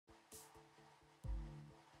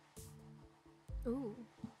Ooh.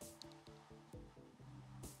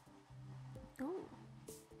 Ooh.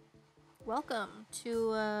 Welcome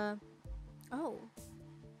to, oh.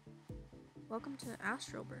 Welcome to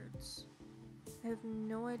Astral Birds. I have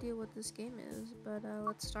no idea what this game is, but,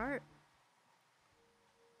 let's start.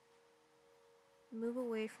 Move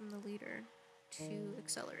away from the leader to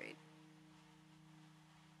accelerate.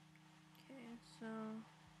 Okay, so...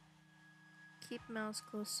 keep mouse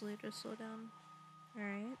close to leader, slow down.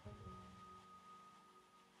 Alright.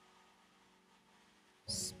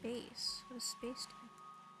 Space. What does space do?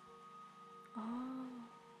 Oh.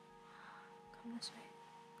 Come this way.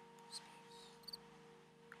 Space.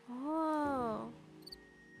 Oh.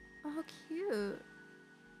 Oh, how cute.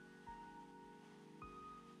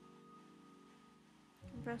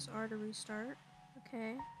 Press R to restart.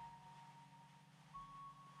 Okay.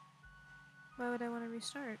 Why would I want to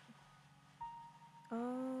restart?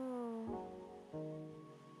 Oh.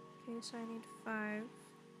 Okay, so I need 5.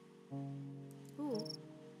 Ooh.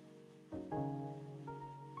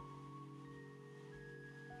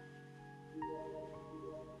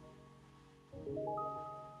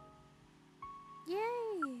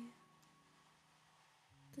 Yay!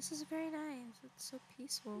 This is very nice. It's so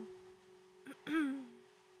peaceful.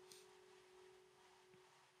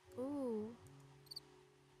 Ooh.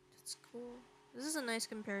 That's cool. This is a nice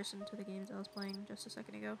comparison to the games I was playing just a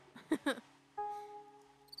second ago.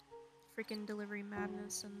 Freaking Delivery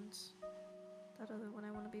Madness and that other one,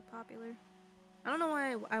 I Want to Be Popular. I don't know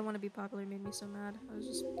why I Want to Be Popular made me so mad. I was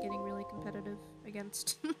just getting really competitive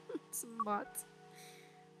against some bots.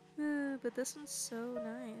 But this one's so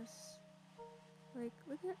nice. Like,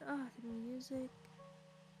 look at, the music.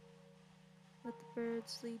 Let the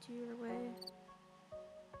birds lead you your way.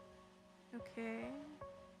 Okay.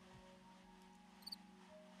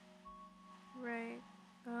 Right.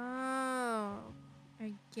 Oh,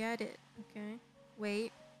 I get it. Okay.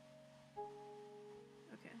 Wait.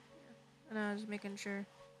 Okay. Yeah. And I was making sure.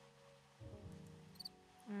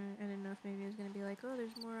 I didn't know if maybe it was gonna be like, oh,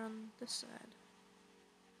 there's more on this side.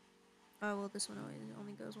 Oh, well, this one always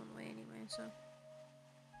only goes one way anyway, so.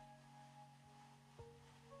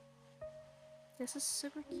 This is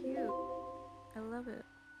super cute. I love it.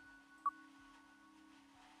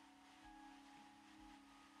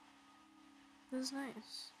 This is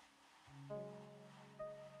nice.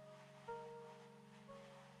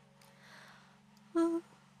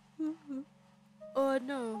 Oh,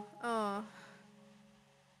 no. Oh.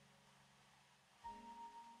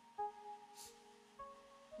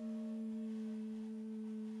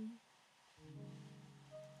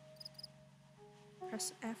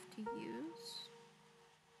 Press F to use.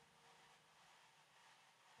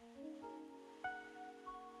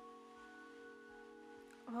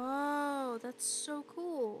 Oh, that's so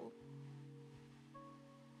cool.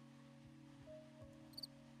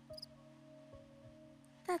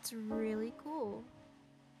 That's really cool.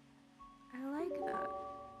 I like that.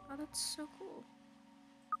 Oh, that's so cool.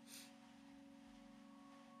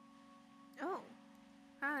 Oh.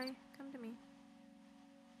 Hi. Come to me.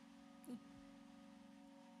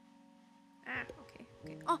 Ah, okay.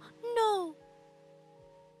 Okay. Oh, no!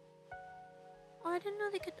 Oh, I didn't know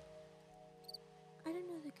they could... I didn't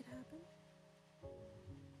know that could happen.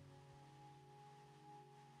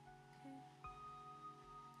 Okay.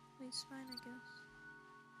 Wait, it's fine, I guess.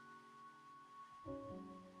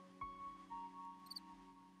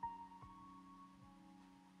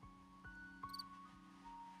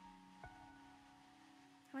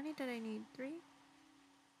 How many did I need? 3?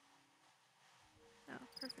 Oh,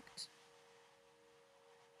 perfect.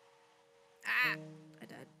 Ah! I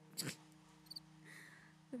died.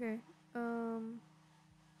 Okay.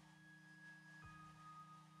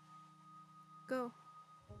 Go.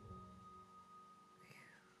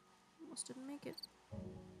 Almost didn't make it.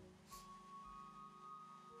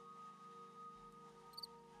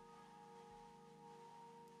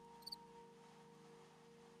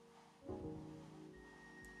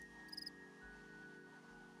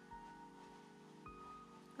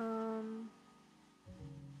 Um...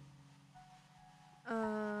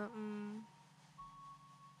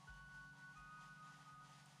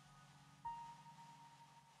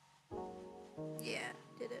 Yeah,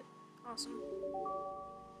 did it. Awesome.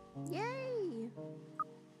 Yay!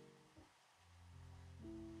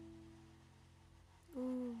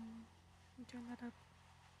 Ooh, let me turn that up.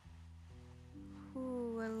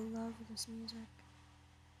 Ooh, I love this music.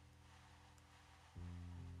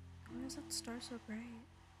 Why is that star so bright?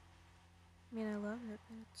 I mean, I love it,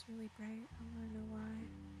 but it's really bright. I wanna know why.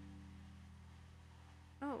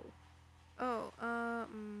 Oh. Oh,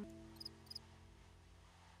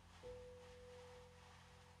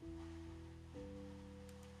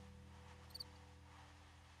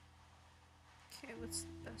 what's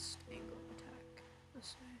the best angle of attack?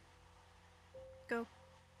 This way. Go.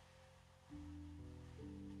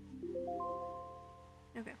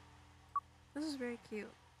 Okay. This is very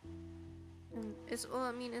cute. And it's, well,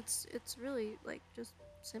 I mean, it's really, like, just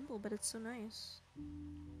simple, but it's so nice.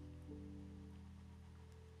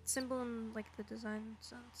 Simple in, like, the design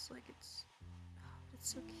sense. Like, it's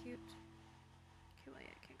so cute. Okay, wait,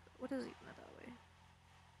 I can't go. What is even that way?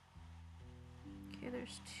 Okay,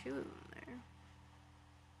 there's 2 of them there.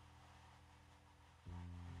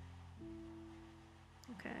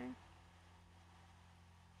 Okay.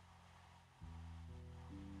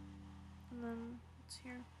 And then, what's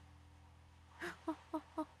here?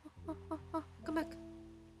 Oh, come back!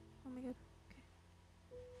 Oh my god. Okay.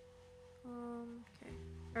 Okay.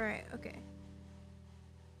 Alright, okay.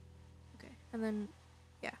 Okay, and then,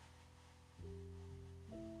 yeah.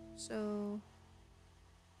 So...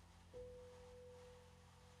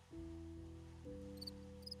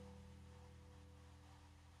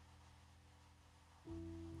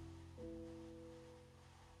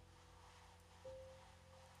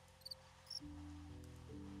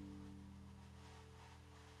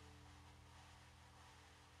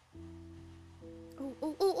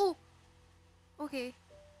 Oh! Okay.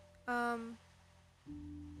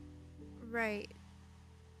 Right.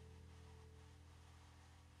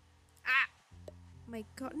 Ah! My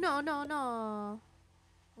god. No.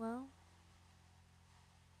 Well.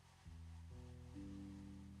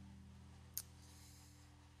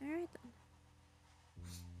 Alright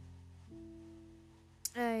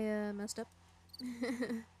then. I, messed up.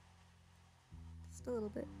 Just a little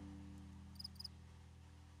bit.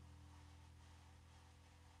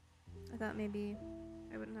 I thought maybe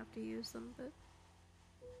I wouldn't have to use them, but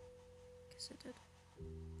guess I did.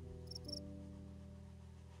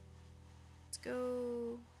 Let's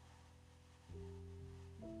go.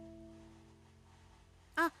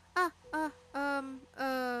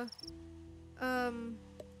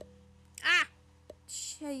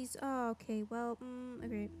 Jeez. Oh, okay. Well,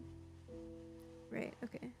 okay. Right.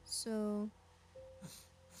 Okay. So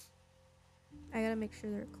I gotta make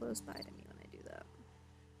sure they're close by to me when I do that.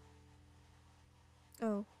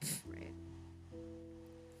 Oh, right.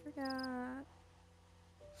 Forgot.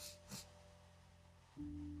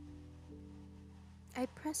 I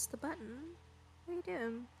pressed the button. What are you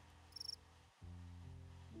doing?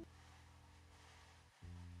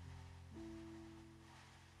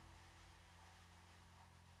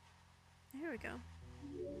 There we go.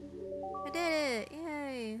 I did it!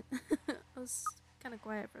 Yay! I was kind of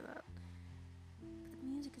quiet for that. The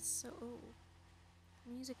music is so... Oh.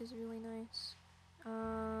 The music is really nice.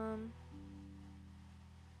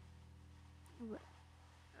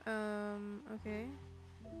 Okay.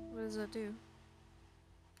 What does that do?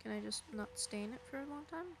 Can I just not stay in it for a long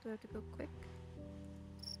time? Do I have to go quick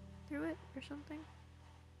through it or something?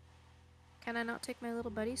 Can I not take my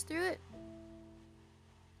little buddies through it?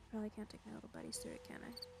 Probably can't take my little buddies through it, can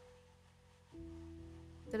I?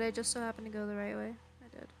 Did I just so happen to go the right way? I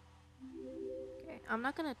did. Okay, I'm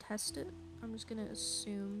not gonna test it. I'm just gonna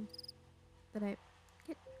assume that I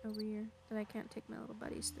get over here, that I can't take my little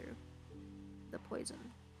buddies through the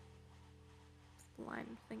poison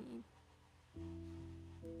line thingy.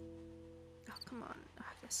 Oh, come on.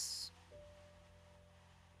 Oh, yes.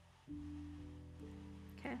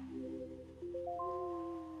 Okay.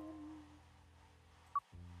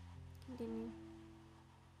 Continue.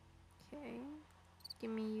 Okay.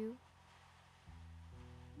 Give me you.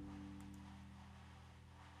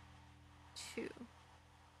 2.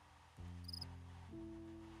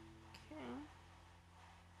 Okay.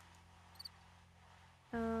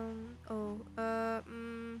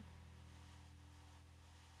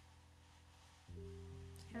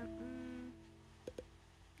 Can't,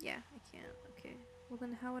 yeah, I can't. Okay. Well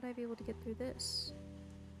then how would I be able to get through this?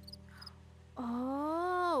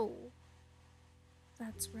 Oh!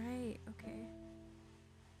 That's right. Okay.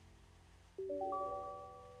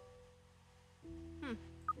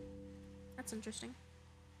 That's interesting.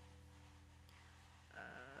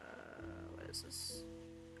 What is this?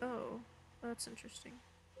 Oh, that's interesting.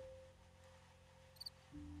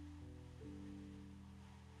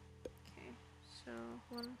 Okay, so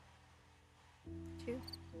 1, 2,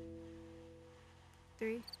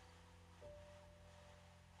 3.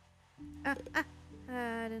 I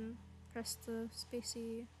didn't press the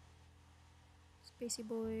spacey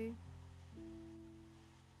boy.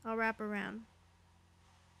 I'll wrap around.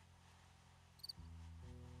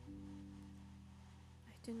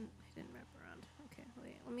 I didn't wrap around. Okay,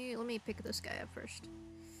 wait. Let me pick this guy up first.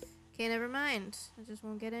 Okay, never mind. I just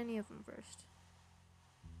won't get any of them first.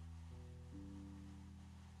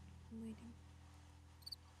 I'm waiting.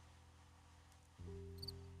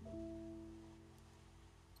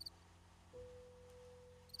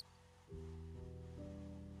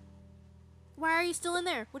 Why are you still in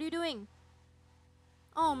there? What are you doing?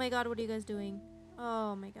 Oh my god, what are you guys doing?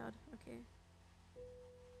 Oh my god, okay.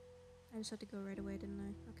 I just had to go right away, didn't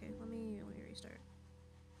I? Okay, let me restart.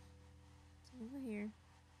 So over here.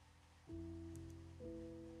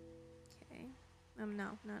 Okay.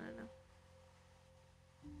 No.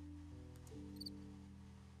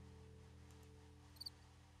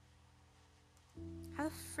 How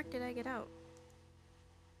the frick did I get out?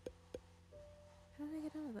 How did I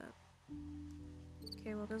get out of that?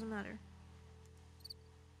 Okay, well, it doesn't matter.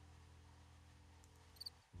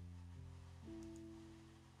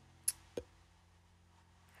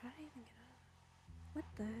 How did I even get out of that? What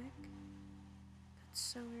the heck? That's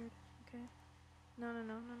so weird. Okay. No.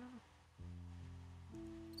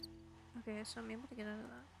 Okay, so I'm able to get out of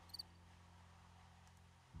that.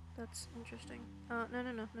 That's interesting. No.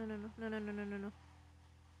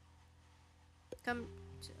 Come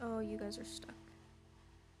to, oh, you guys are stuck.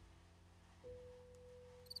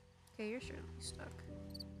 Okay, you're certainly stuck.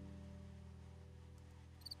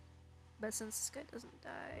 But since this guy doesn't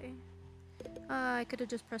die... I could have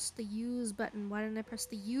just pressed the use button. Why didn't I press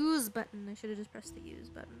the use button? I should have just pressed the use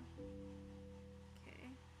button. Okay.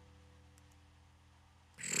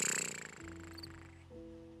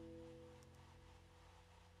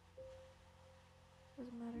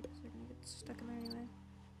 Doesn't matter because they're gonna get stuck in there anyway.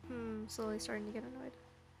 Slowly starting to get annoyed.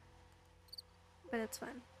 But it's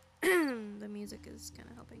fine. The music is kind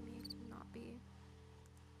of helping me not be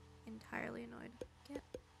entirely annoyed. Get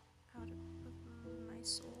out of my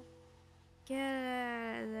soul. Get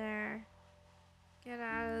out of there. Get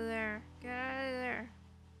out of there. Get out of there.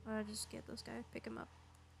 I'll just get this guy. Pick him up.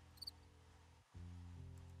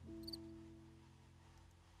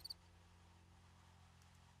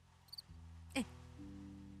 Eh.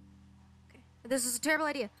 Okay. This is a terrible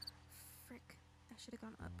idea. Frick. I should have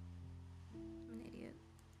gone up. I'm an idiot.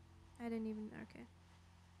 I didn't even... Okay.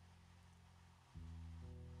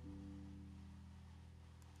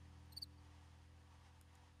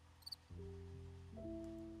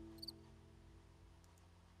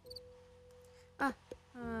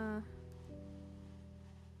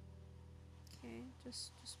 Okay,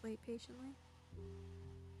 just wait patiently.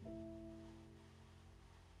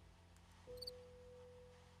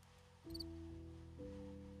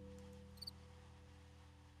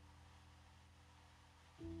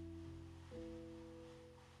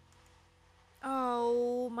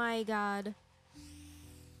 Oh my god.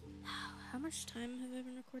 How much time have I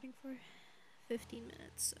been recording for? 15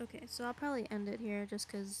 minutes. Okay, so I'll probably end it here just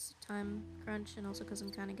because time crunch and also because I'm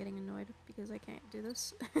kind of getting annoyed because I can't do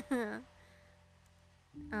this.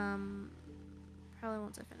 Probably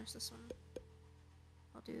once I finish this one,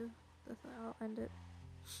 I'll do I'll end it.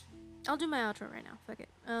 I'll do my outro right now. Fuck it.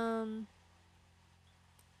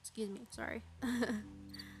 Excuse me. Sorry.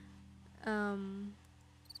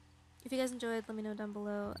 If you guys enjoyed, let me know down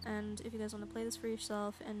below. And if you guys want to play this for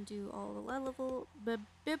yourself and do all the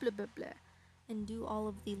and do all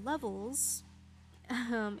of the levels,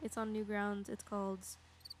 it's on Newgrounds. It's called,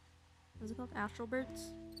 what's it called? Astral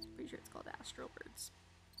Birds? Pretty sure it's called Astral Birds.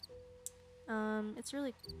 It's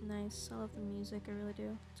really nice. I love the music. I really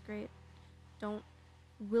do. It's great. Don't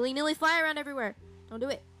willy-nilly fly around everywhere. Don't do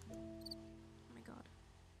it. Oh my god.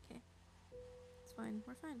 Okay. It's fine.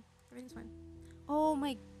 We're fine. Everything's fine. Oh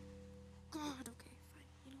my god. Okay, fine.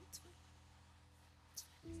 You know, it's fine.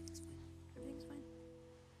 It's fine. Everything's fine. Everything's fine.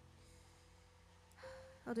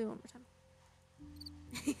 I'll do it one more time.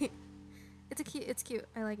 It's cute.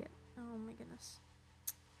 I like it. Oh my goodness.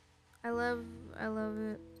 I love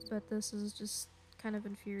it, but this is just kind of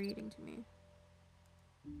infuriating to me.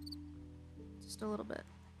 Just a little bit.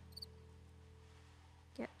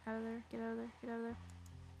 Get out of there. Get out of there. Get out of there.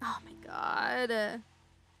 Oh my god.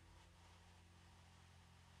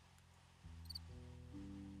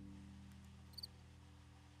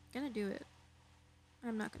 Gonna do it.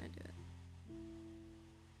 I'm not gonna do it.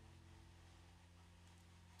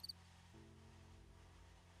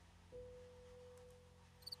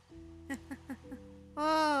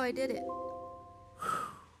 Oh, I did it.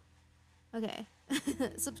 Okay.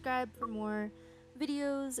 Subscribe for more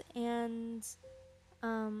videos and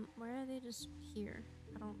why are they just here?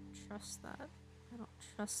 I don't trust that. I don't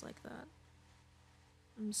trust like that.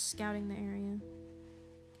 I'm scouting the area.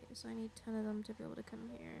 Okay, so I need 10 of them to be able to come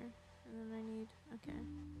here. And then I need, okay,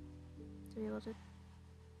 to be able to,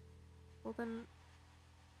 well then,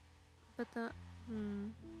 but the,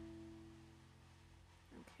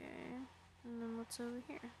 okay, and then what's over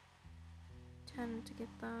here? 10 to get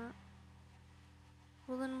that.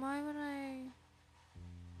 Well then why would I,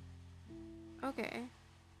 okay,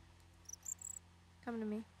 come to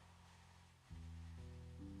me.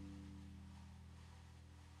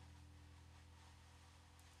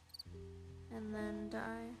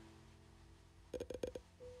 die.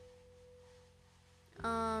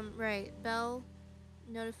 Right, bell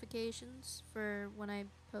notifications for when I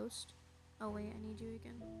post. Oh wait, I need you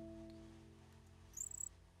again.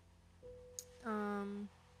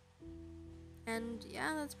 And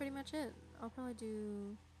yeah, that's pretty much it. I'll probably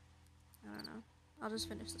do, I don't know. I'll just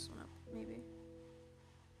finish this one up, maybe.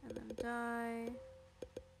 And then die.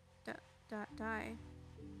 Die.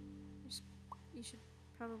 You should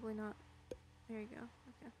probably not. There you go.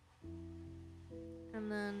 Okay.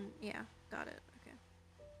 And then, yeah, got it. Okay.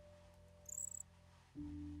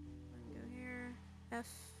 I'm gonna go here. F.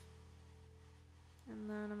 And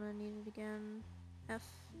then I'm gonna need it again. F.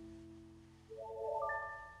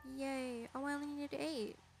 Yay. Oh, I only needed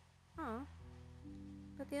 8. Oh.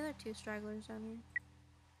 But the other 2 stragglers down here.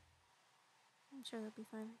 I'm sure they'll be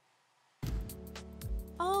fine.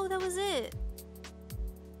 Oh, that was it!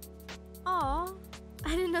 Aw. I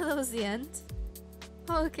didn't know that was the end.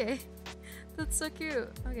 Oh, okay. That's so cute.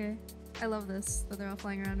 Okay. I love this, that they're all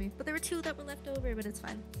flying around me. But there were 2 that were left over, but it's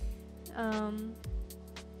fine. That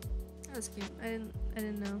was cute. I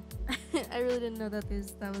didn't know. I really didn't know that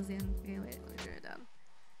that was the end. Okay, wait, let me turn it down.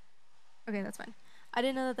 Okay, that's fine. I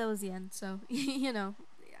didn't know that was the end, so, you know.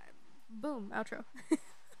 Yeah, boom, outro.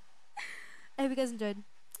 I hope you guys enjoyed.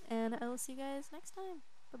 And I will see you guys next time.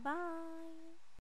 Bye-bye.